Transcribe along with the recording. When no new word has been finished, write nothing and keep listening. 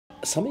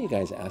Some of you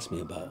guys asked me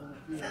about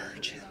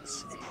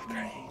virgins in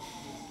Ukraine.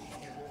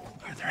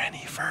 Are there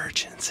any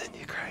virgins in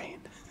Ukraine?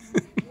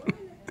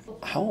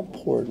 How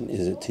important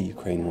is it to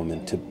Ukrainian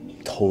women to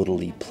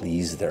totally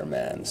please their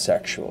man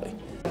sexually?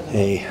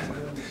 Hey,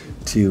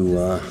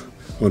 to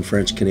one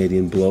French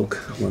Canadian bloke,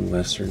 one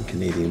Western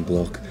Canadian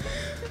bloke,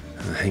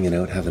 hanging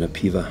out, having a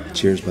piva.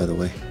 Cheers, by the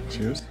way.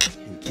 Cheers.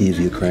 In Kyiv,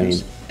 Ukraine.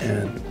 Cheers.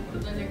 And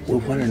we're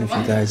wondering if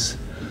you guys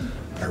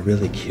are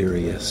really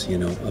curious,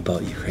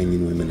 about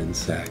Ukrainian women and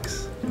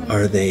sex.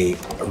 Are they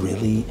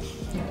really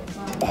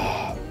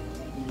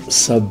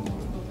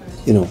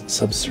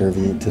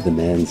subservient to the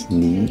man's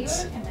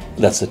needs?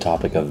 That's the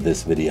topic of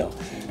this video.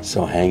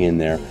 So hang in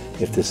there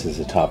if this is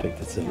a topic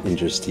that's of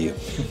interest to you.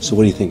 So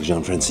what do you think,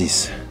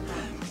 Jean-Francis?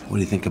 What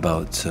do you think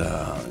about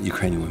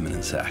Ukrainian women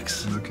and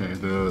sex? Okay,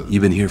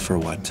 you've been here for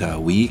what, a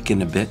week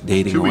and a bit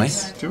dating away?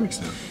 2 weeks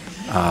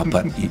now.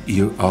 But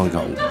you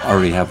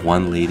already have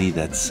one lady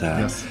that's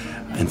yes.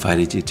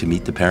 invited you to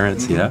meet the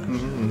parents, yeah?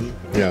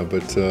 Yeah,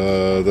 but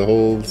the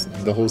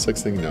whole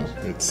sex thing, no.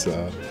 It's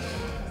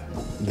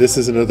this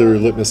is another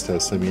litmus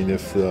test. I mean,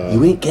 if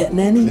you ain't getting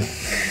any,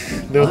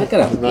 no,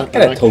 I'm not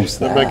gonna toast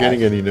that. I'm not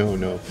getting any.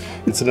 No.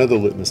 It's another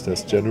litmus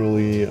test.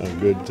 Generally, a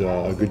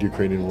good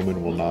Ukrainian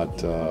woman will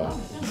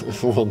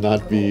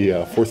not be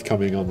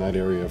forthcoming on that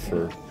area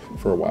for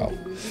a while.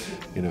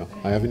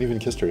 I haven't even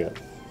kissed her yet.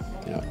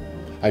 Yeah,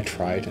 I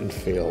tried and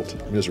failed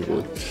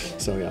miserably.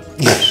 So yeah.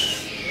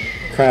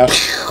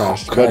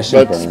 Crashed,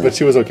 but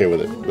she was okay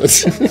with it.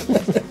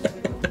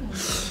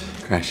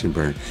 Crash and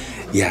burn.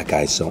 Yeah,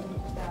 guys, so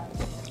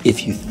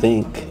if you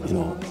think,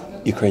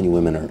 Ukrainian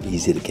women are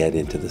easy to get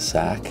into the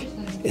sack,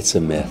 it's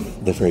a myth.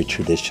 They're very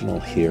traditional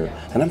here.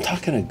 And I'm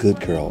talking a good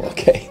girl,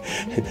 okay?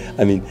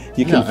 I mean,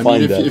 you can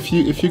find that. If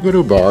you go to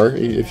a bar,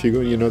 if you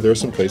go, there are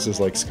some places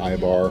like Sky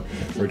Bar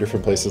or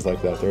different places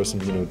like that. There are some,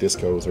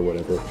 discos or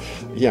whatever.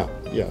 Yeah,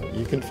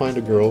 you can find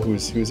a girl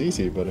who's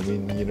easy, but I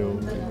mean,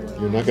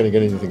 you're not going to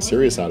get anything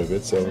serious out of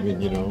it. So I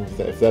mean,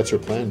 if that's your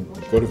plan,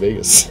 go to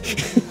Vegas.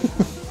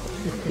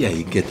 Yeah,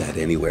 you can get that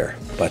anywhere.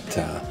 But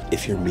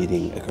if you're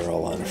meeting a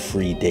girl on a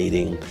free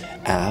dating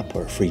app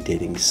or a free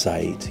dating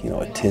site,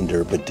 a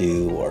Tinder,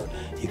 Badoo, or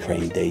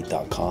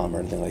UkraineDate.com or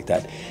anything like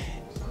that,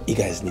 you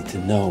guys need to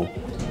know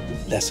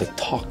that's a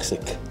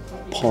toxic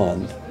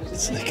pond.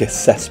 It's like a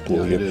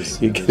cesspool. Yeah, it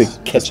is. You're going to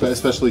catch it.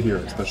 Especially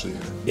here.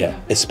 Yeah,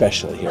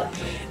 especially here.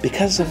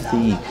 Because of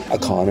the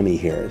economy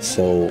here, it's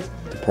so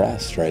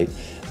depressed, right?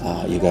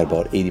 You got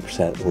about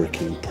 80%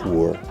 working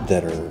poor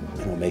that are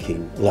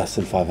making less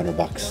than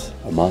 $500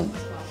 a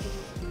month,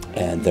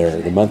 and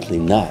their monthly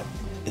nut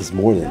is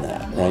more than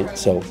that, right?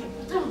 So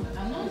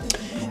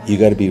you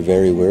got to be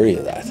very wary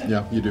of that.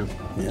 Yeah, you do.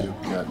 Yeah,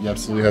 you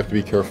absolutely have to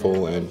be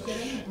careful, and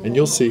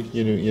you'll see.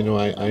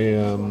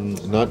 I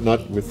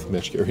not with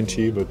Match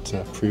Guarantee, but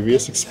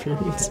previous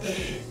experience,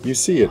 you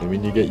see it. I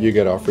mean, you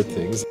get offered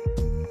things.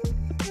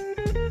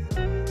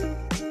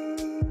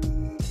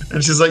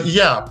 And she's like,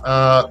 yeah,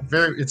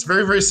 it's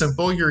very, very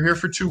simple. You're here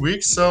for 2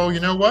 weeks. So you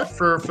know what,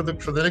 for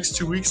the next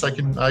 2 weeks,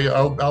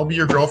 I'll be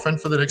your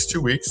girlfriend for the next 2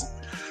 weeks.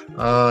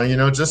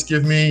 Just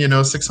give me,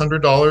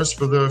 $600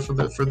 for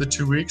the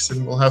 2 weeks,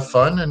 and we'll have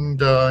fun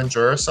and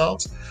enjoy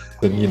ourselves.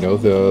 Then,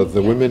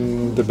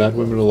 the bad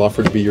women will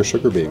offer to be your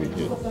sugar baby.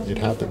 It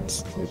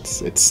happens.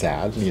 It's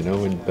sad,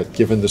 but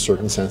given the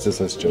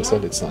circumstances, as Joe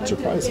said, it's not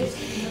surprising.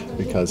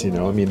 Because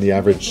the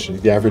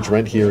average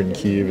rent here in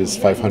Kyiv is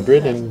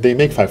 $500, and they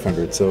make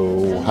 $500.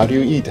 So how do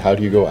you eat? How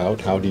do you go out?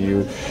 How do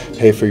you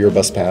pay for your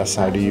bus pass?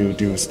 How do you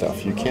do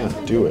stuff? You can't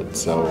do it.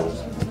 So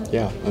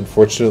yeah,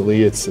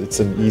 unfortunately, it's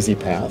an easy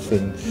path,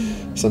 and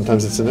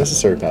sometimes it's a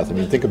necessary path. I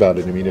mean, think about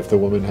it. I mean, if the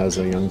woman has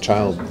a young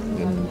child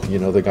and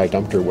the guy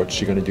dumped her, what's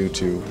she going to do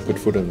to put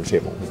food on the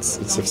table? It's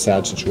a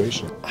sad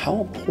situation.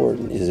 How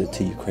important is it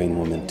to Ukrainian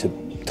women to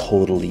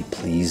totally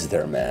please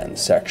their man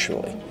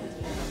sexually?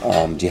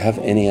 Do you have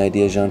any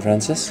idea,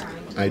 Jean-Francis?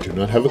 I do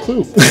not have a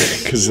clue,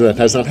 because that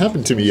has not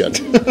happened to me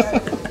yet.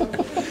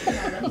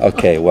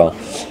 Okay, well,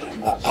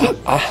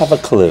 I have a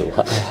clue.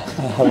 I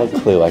have a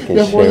clue I can share.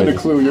 You have more than a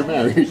clue, you're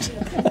married.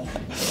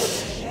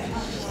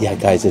 Yeah,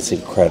 guys, it's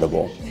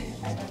incredible.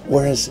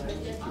 Whereas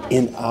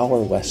in our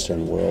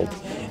Western world,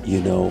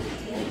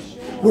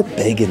 we're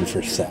begging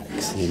for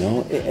sex,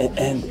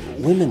 and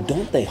women,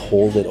 don't they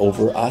hold it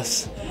over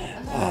us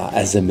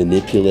as a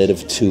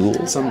manipulative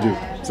tool? Some do.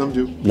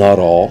 Not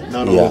all.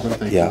 Not all of them,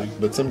 thankfully.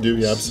 But some do.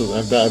 Yeah,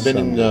 absolutely. I've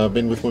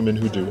been with women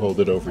who do hold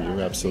it over you,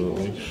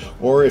 absolutely.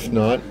 Or if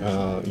not,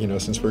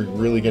 since we're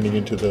really getting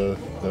into the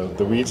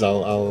weeds,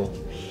 I'll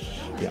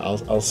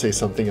say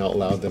something out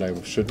loud that I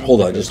shouldn't.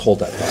 Hold on, just hold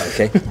that thought,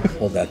 okay?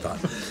 Hold that thought.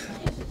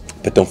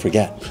 But don't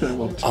forget.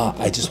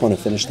 I just want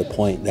to finish the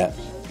point that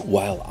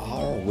while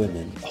our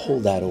women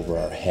hold that over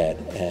our head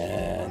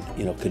and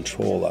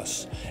control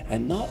us,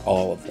 and not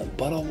all of them,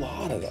 but a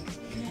lot of them,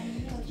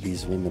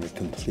 these women are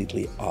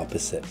completely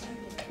opposite,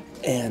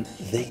 and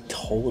they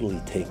totally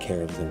take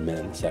care of their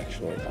men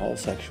sexually, all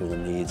sexual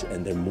needs,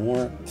 and they're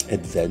more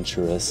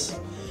adventurous.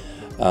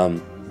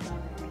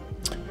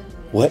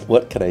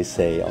 what can I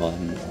say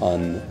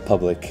on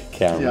public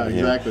camera? Yeah,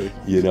 exactly.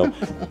 You know,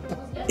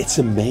 it's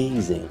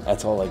amazing.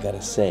 That's all I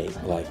gotta say.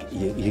 Like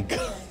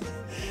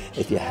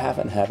if you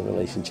haven't had a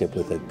relationship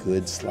with a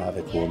good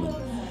Slavic woman,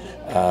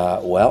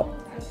 well,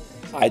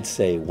 I'd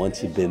say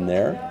once you've been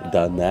there,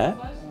 done that,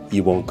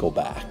 you won't go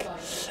back.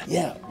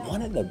 Yeah,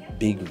 one of the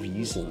big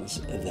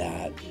reasons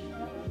that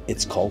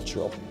it's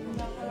cultural.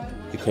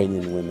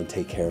 Ukrainian women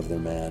take care of their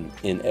man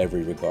in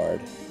every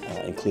regard,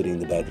 including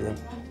the bedroom,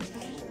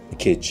 the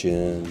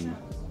kitchen,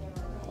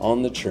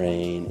 on the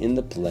train, in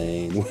the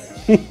plane,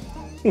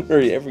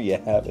 wherever you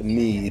have a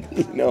need,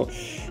 you know,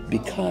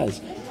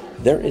 because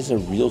there is a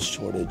real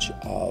shortage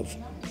of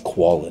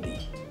quality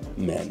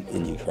men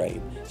in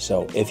Ukraine.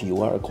 So if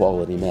you are a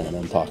quality man,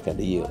 I'm talking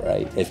to you,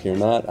 right? If you're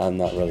not, I'm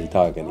not really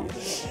talking to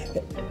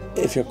you.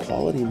 If you're a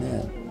quality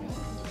man,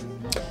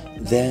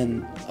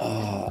 then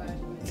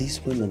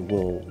these women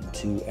will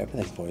do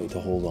everything for you to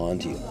hold on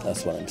to you.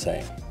 That's what I'm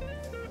saying.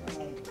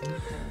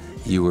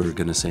 You were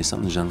going to say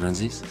something,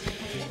 Jean-Francis?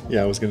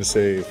 Yeah, I was going to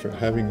say, for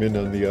having been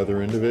on the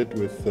other end of it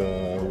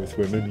with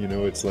women, you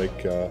know, it's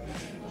like,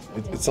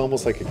 it's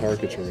almost like a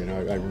caricature, you know.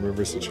 I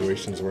remember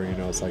situations where, you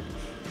know, it's like,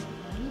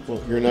 well,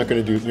 you're not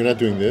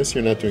doing this,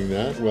 you're not doing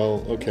that.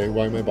 Well, okay,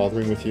 why am I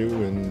bothering with you?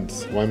 And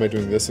why am I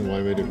doing this? And why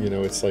am I doing, you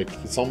know, it's like,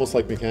 it's almost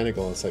like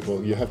mechanical. It's like,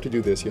 well, you have to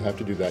do this, you have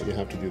to do that, you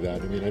have to do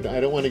that. I mean, I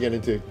don't want to get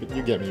into, but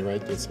you get me, right?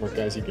 The smart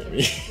guys, you get me.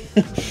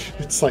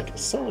 It's like,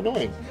 so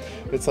annoying.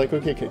 It's like,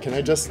 okay, can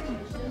I just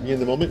be in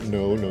the moment?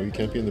 No, you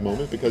can't be in the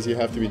moment because you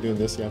have to be doing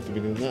this, you have to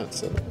be doing that.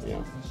 So,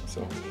 yeah.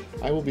 So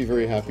I will be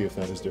very happy if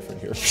that is different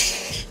here.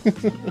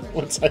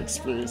 Once I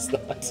experience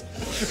that.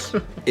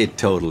 It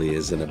totally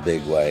is in a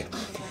big way.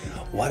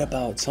 What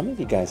about, some of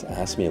you guys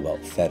asked me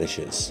about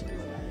fetishes.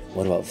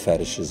 What about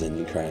fetishes in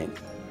Ukraine?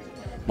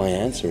 My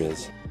answer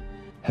is,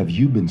 have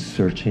you been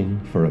searching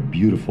for a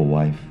beautiful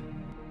wife?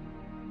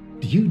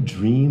 Do you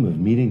dream of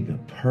meeting the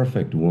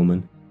perfect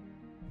woman,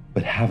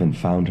 but haven't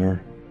found her?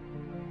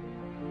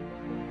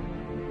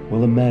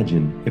 Well,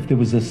 imagine if there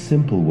was a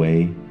simple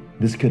way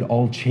this could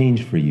all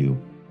change for you.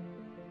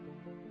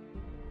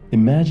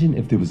 Imagine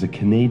if there was a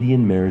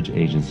Canadian marriage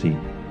agency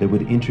that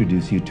would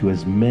introduce you to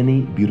as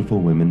many beautiful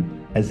women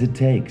as it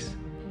takes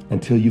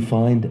until you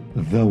find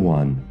the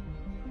one.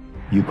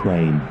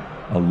 Ukraine,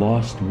 a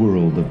lost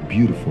world of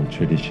beautiful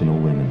traditional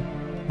women.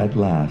 At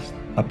last,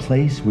 a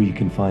place where you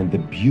can find the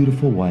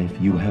beautiful wife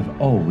you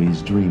have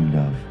always dreamed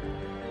of.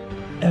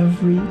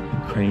 Every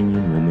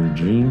Ukrainian woman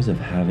dreams of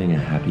having a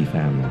happy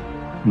family.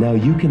 Now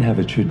you can have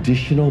a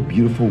traditional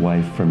beautiful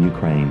wife from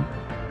Ukraine,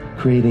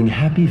 creating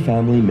happy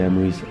family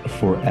memories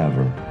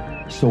forever.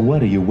 So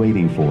what are you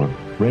waiting for?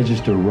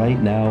 Register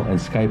right now and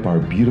Skype our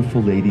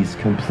beautiful ladies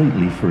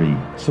completely free.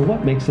 So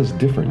what makes us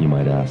different, you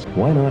might ask?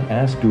 Why not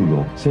ask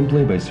Google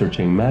simply by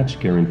searching Match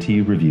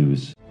Guarantee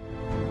Reviews?